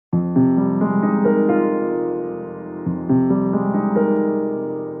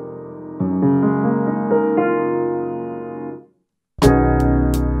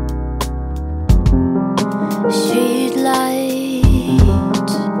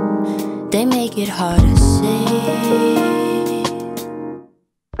they make it hard to see.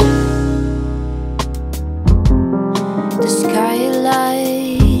 The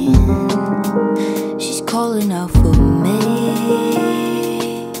skyline, she's calling out for me.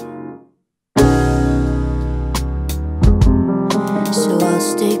 So I'll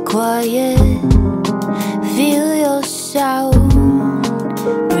stay quiet, feel your sound,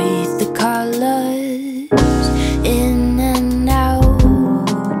 breathe the colors in and out.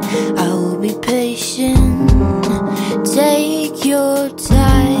 I will be patient, take your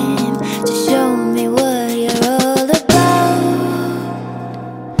time to show me what you're all about.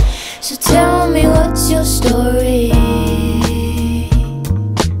 So tell me, what's your story?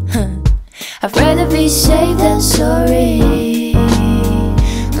 I'd rather be safe than sorry.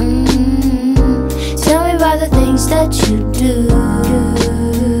 Tell me about the things that you do.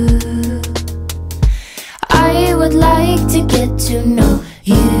 I would like to get to know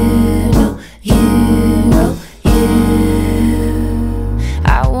you,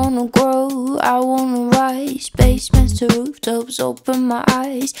 I wanna grow, I wanna rise, basements to rooftops, open my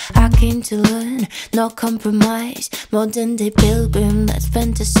eyes. I came to learn, not compromise. Modern day pilgrim, let's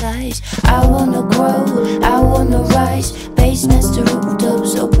fantasize. I wanna grow, I wanna rise, basements to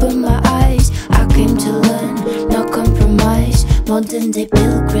rooftops, open my eyes. I came to learn, not compromise. Modern day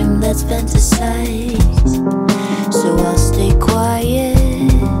pilgrim, let's fantasize. So I'll stay quiet,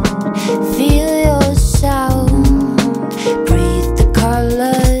 feel your sound, breathe the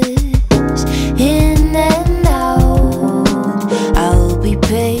colors in and out. I'll be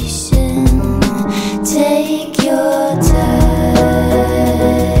patient, take your time.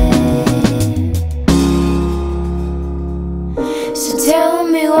 So tell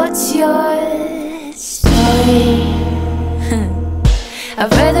me, what's your story?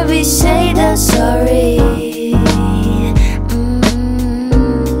 I'd rather be safe than sorry.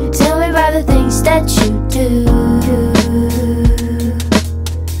 Tell me about the things that you do.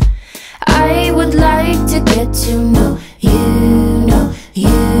 I would like to get to know you,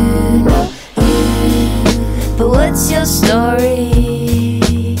 but what's your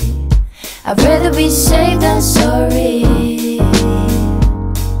story? I'd rather be safe than sorry.